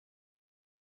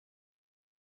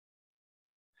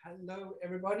Hello,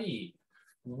 everybody.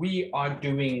 We are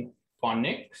doing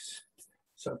phonics.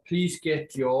 So please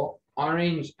get your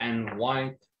orange and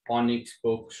white phonics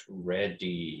books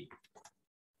ready.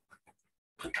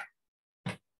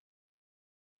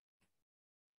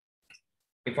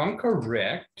 If I'm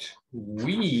correct,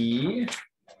 we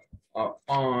are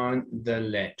on the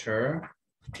letter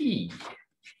D.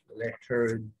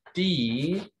 Letter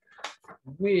D,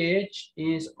 which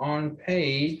is on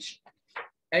page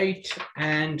 8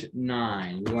 and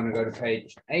 9. We want to go to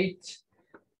page 8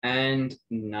 and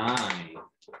 9.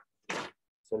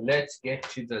 So let's get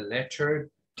to the letter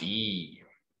D.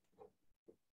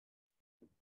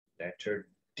 Letter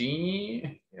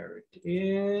D, here it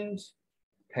is,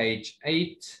 page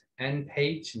 8 and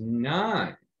page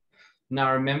 9.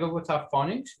 Now remember with our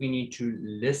phonics, we need to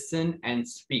listen and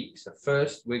speak. So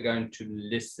first we're going to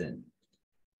listen.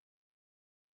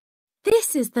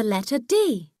 This is the letter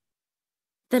D.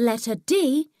 The letter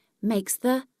D makes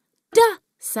the D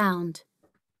sound.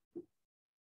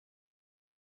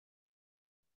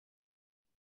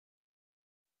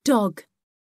 Dog.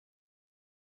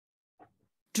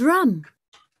 Drum.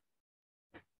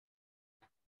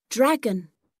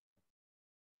 Dragon.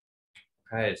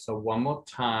 Okay, so one more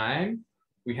time,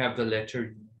 we have the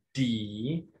letter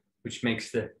D, which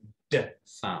makes the D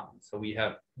sound. So we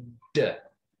have D,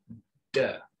 D,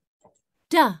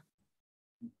 D.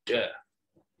 D.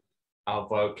 Our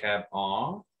vocab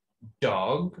are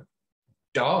dog,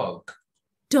 dog.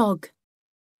 Dog.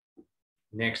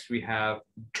 Next we have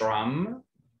drum,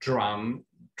 drum,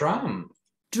 drum.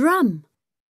 Drum.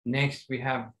 Next we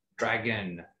have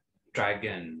dragon,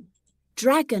 dragon.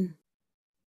 Dragon.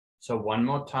 So one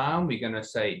more time, we're going to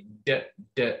say d,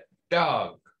 d,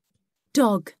 dog.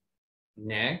 Dog.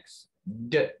 Next,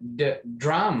 d, d,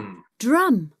 drum.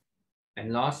 Drum.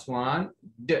 And last one,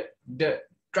 d, d,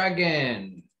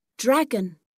 dragon.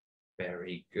 Dragon.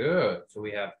 Very good. So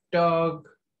we have dog,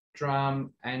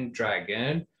 drum, and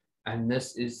dragon. And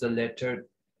this is the letter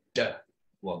D.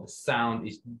 Well, the sound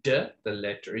is D, the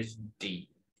letter is D.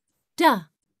 D.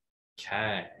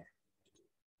 Okay.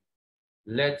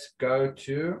 Let's go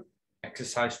to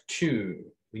exercise 2.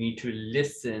 We need to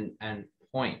listen and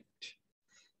point.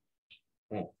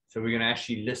 Oh, so we're going to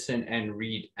actually listen and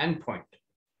read and point.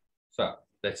 So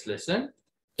let's listen.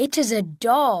 It is a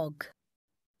dog.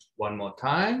 One more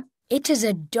time. It is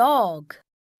a dog.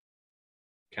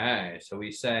 Okay, so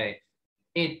we say,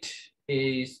 it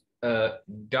is a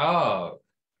dog.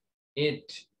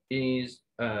 It is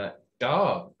a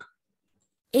dog.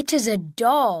 It is a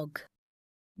dog.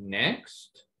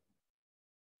 Next.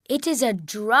 It is a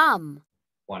drum.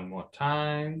 One more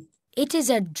time. It is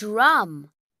a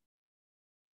drum.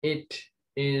 It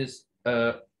is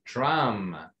a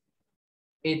drum.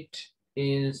 It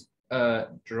is a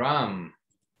drum.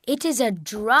 It is a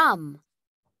drum.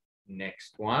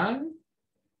 Next one.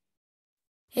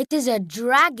 It is a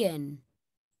dragon.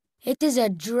 It is a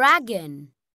dragon.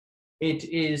 It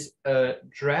is a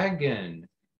dragon.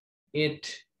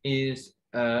 It is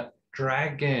a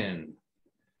dragon.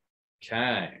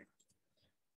 Okay.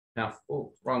 Now,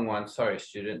 oh, wrong one. Sorry,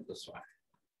 student, this one.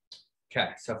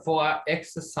 Okay, so for our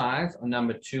exercise on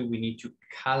number 2, we need to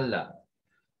color.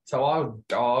 So our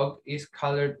dog is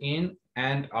colored in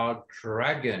and our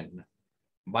dragon,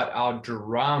 but our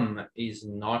drum is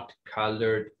not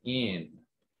colored in.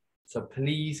 So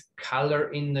please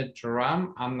color in the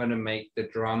drum. I'm going to make the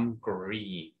drum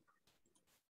green.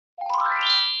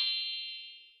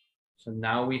 So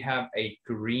now we have a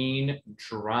green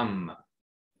drum.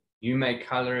 You may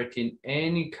color it in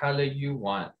any color you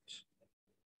want.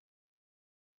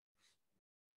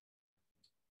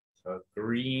 So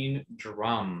green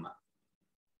drum.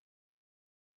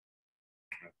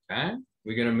 Okay,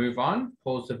 we're going to move on.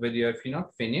 Pause the video if you're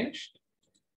not finished.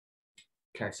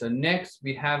 Okay, so next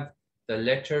we have the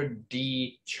letter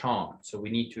D chant. So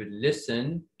we need to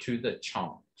listen to the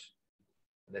chant.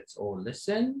 Let's all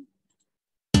listen.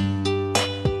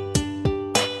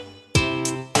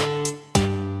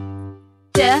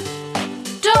 D.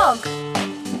 Dog.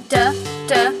 D.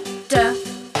 D. D.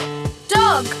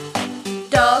 Dog.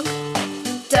 Dog.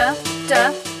 D. D.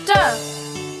 D.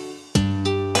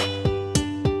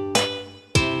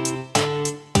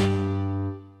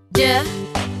 D.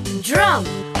 Drum.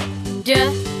 D.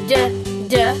 D.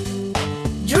 D.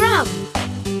 Drum.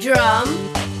 Drum.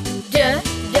 D.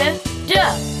 D. D.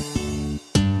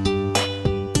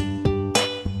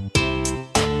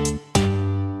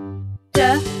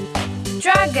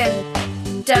 Dragon.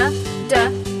 D. D.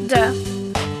 D.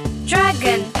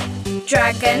 Dragon.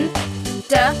 Dragon.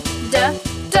 D. D.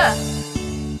 D.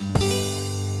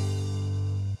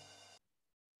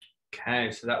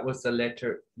 Okay, so that was the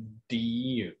letter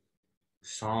D,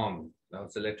 song. That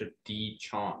was the letter D,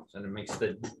 chant, and it makes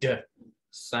the D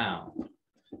sound.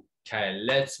 Okay,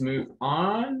 let's move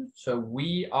on. So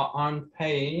we are on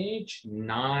page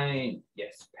 9.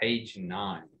 Yes, page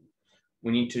 9.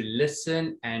 We need to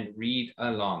listen and read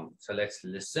along. So let's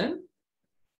listen.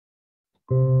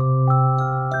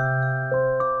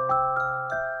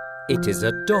 It is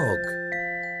a dog.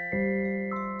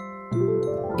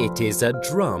 It is a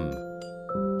drum.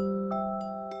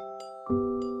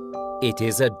 It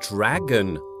is a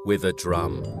dragon with a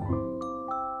drum.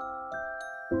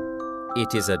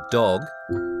 It is a dog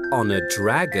on a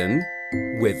dragon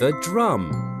with a drum.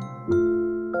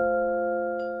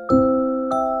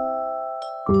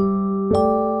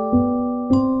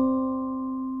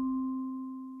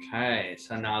 Okay,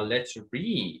 so now let's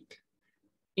read.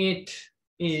 It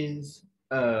is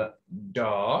a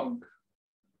dog.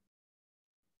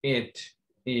 It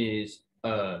is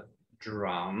a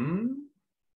drum.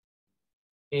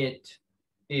 It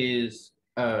is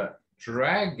a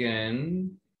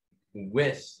dragon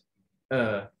with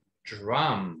a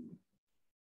drum.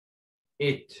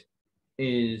 It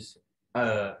is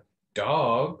a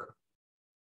dog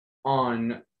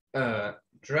on a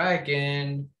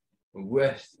dragon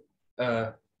with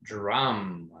a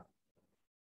drum.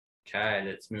 Okay,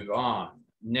 let's move on.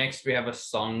 Next, we have a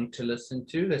song to listen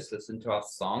to. Let's listen to our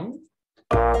song.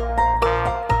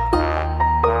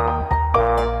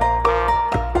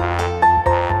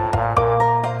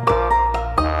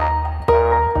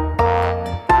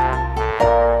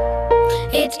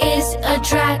 It is a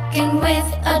dragon with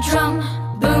a drum.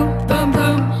 Boom, boom,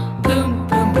 boom, boom,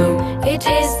 boom, boom. It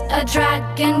is a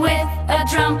dragon with a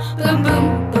drum. Boom,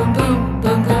 boom, boom, boom,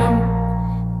 boom, boom.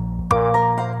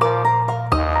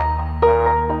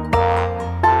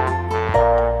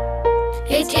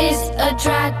 It is a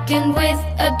dragon with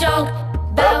a dog.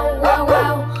 Bow, wow,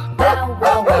 wow, bow,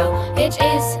 wow, wow. It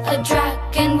is a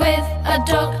dragon with a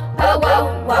dog. Bow,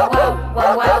 wow, wow, wow,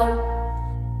 wow, wow.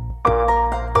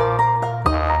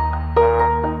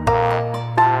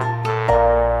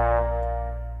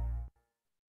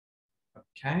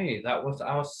 Okay, that was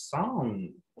our song.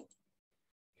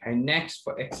 Okay, next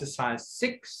for exercise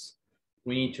 6,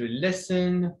 we need to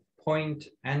listen, point,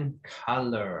 and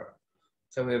color.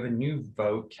 So we have a new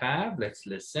vocab. Let's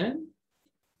listen.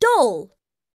 Doll,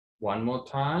 One more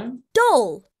time.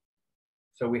 doll.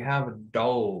 So we have a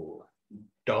doll,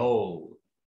 doll,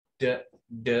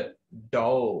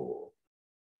 doll.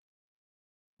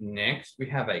 Next, we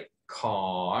have a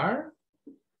car,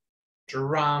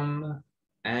 drum,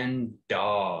 and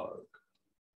dog.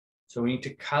 So we need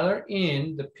to color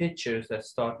in the pictures that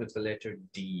start with the letter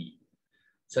D.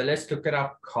 So let's look at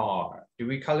our car. Do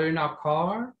we color in our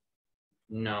car?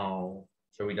 No,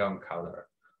 so we don't color.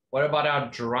 What about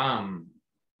our drum?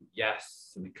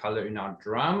 Yes, we color in our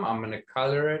drum. I'm going to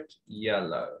color it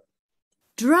yellow.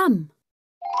 Drum,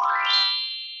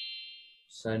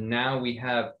 So now we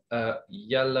have a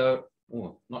yellow,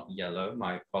 oh, not yellow,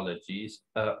 my apologies,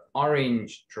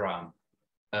 orange drum,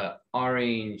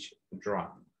 orange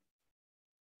drum.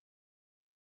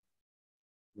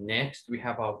 Next, we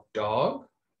have our dog.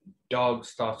 Dog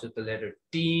starts with the letter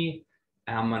D,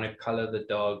 and I'm going to color the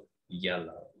dog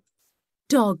yellow.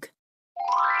 dog,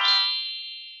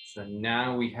 So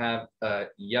now we have a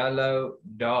yellow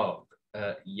dog,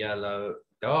 a yellow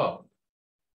dog,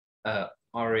 a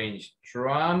orange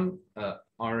drum, a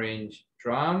orange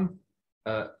drum,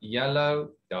 a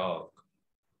yellow dog.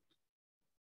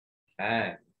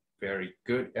 Okay, very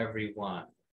good, everyone.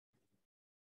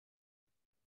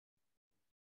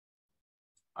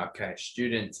 Okay,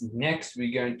 students, next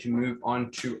we're going to move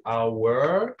on to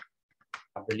our,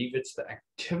 I believe it's the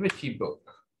activity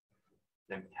book.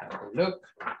 Let me have a look.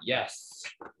 Yes,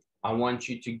 I want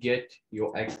you to get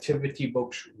your activity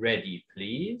books ready,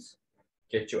 please.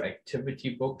 Get your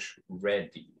activity books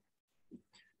ready.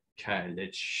 Okay,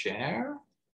 let's share.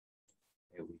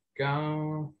 Here we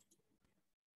go.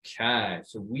 Okay,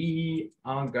 so we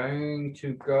are going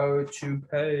to go to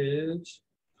page,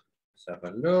 let's have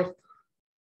a look.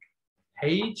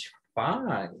 Page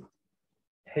 5.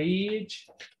 Page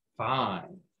 5.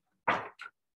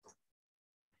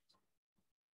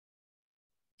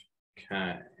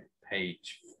 Okay,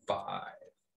 page 5.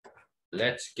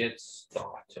 Let's get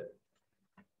started.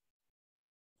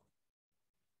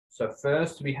 So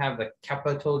first we have the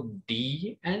capital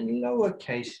D and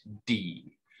lowercase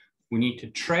d. We need to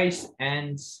trace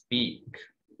and speak.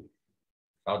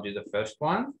 I'll do the first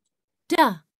one.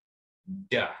 da,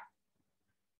 Da.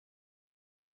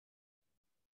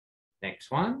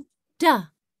 Next one. da,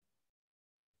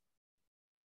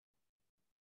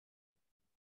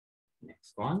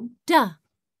 Next one. Da.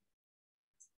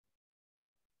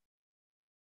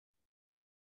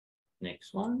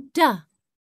 Next one. Da.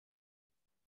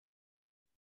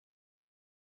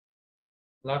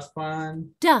 Last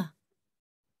one. Da.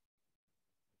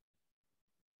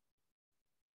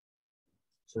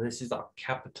 So this is our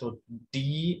capital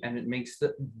D and it makes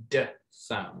the D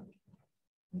sound.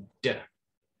 D.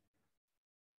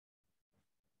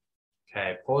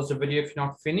 Okay, pause the video if you're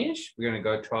not finished. We're going to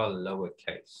go to our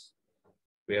lowercase.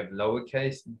 We have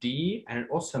lowercase d and it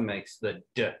also makes the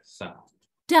D sound.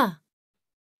 Da.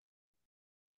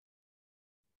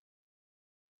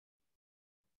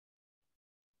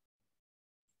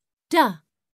 Da.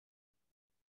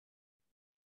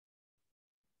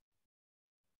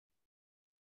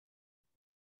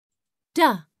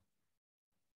 Da.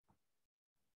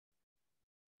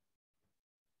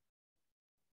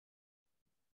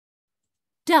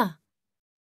 Da.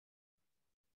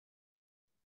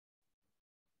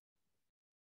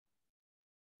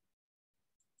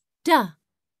 Da.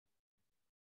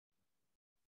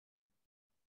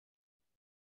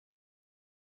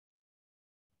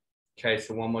 Okay,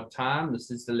 so one more time.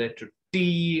 This is the letter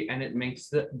D and it makes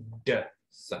the D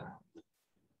sound.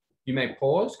 You may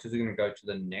pause because we're going to go to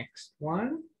the next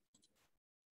one.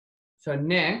 So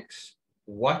next,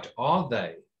 what are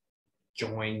they?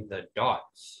 Join the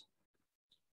dots.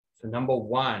 So number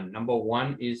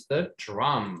one is the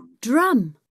drum.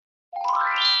 Drum.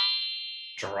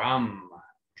 Drum,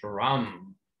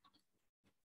 drum.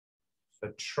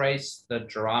 So trace the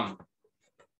drum.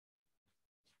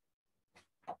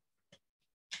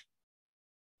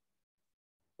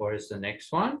 What is the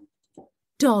next one?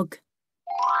 Dog.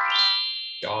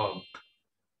 Dog,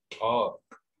 dog.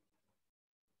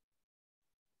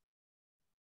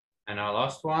 And our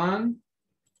last one?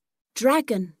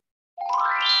 Dragon.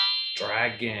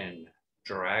 Dragon,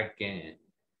 dragon.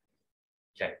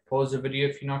 Okay, pause the video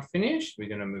if you're not finished. We're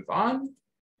going to move on.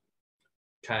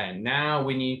 Okay, now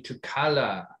we need to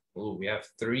color. Oh, we have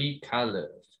 3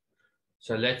 colors.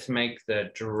 So let's make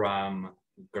the drum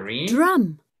green.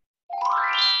 Drum.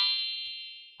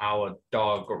 Our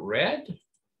dog red.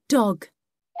 Dog.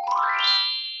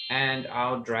 And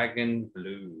our dragon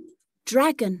blue.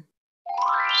 Dragon.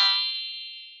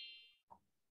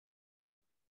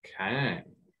 Okay.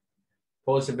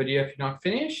 Pause the video if you're not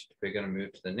finished. We're going to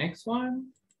move to the next one.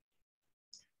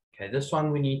 Okay, this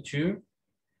one we need to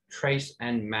trace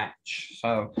and match.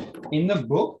 So in the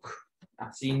book,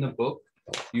 I see in the book,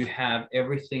 you have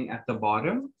everything at the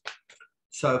bottom.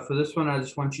 So for this one, I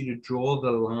just want you to draw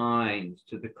the lines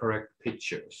to the correct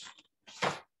pictures.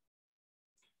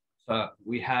 So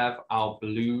we have our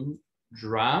blue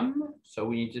drum. So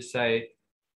we need to say,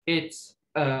 it's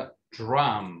a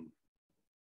drum.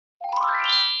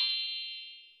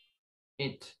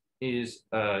 It is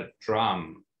a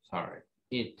drum. Sorry,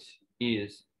 it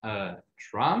is a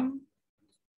drum.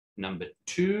 Number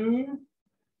 2,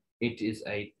 it is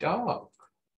a dog.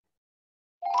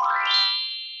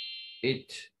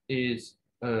 It is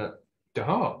a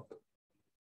dog.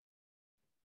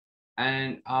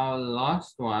 And our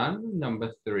last one,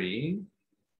 number 3,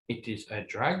 it is a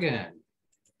dragon.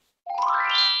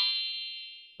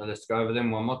 So let's go over them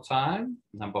one more time.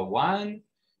 Number 1,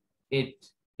 it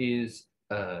is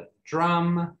a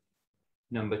drum.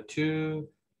 Number 2,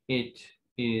 it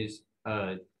is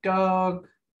a dog.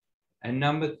 And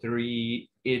number 3,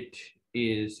 it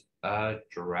is a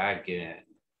dragon.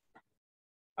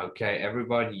 Okay,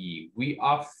 everybody, we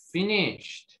are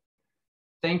finished.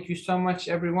 Thank you so much,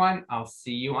 everyone. I'll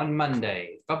see you on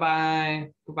Monday. Bye-bye.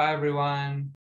 Goodbye, everyone.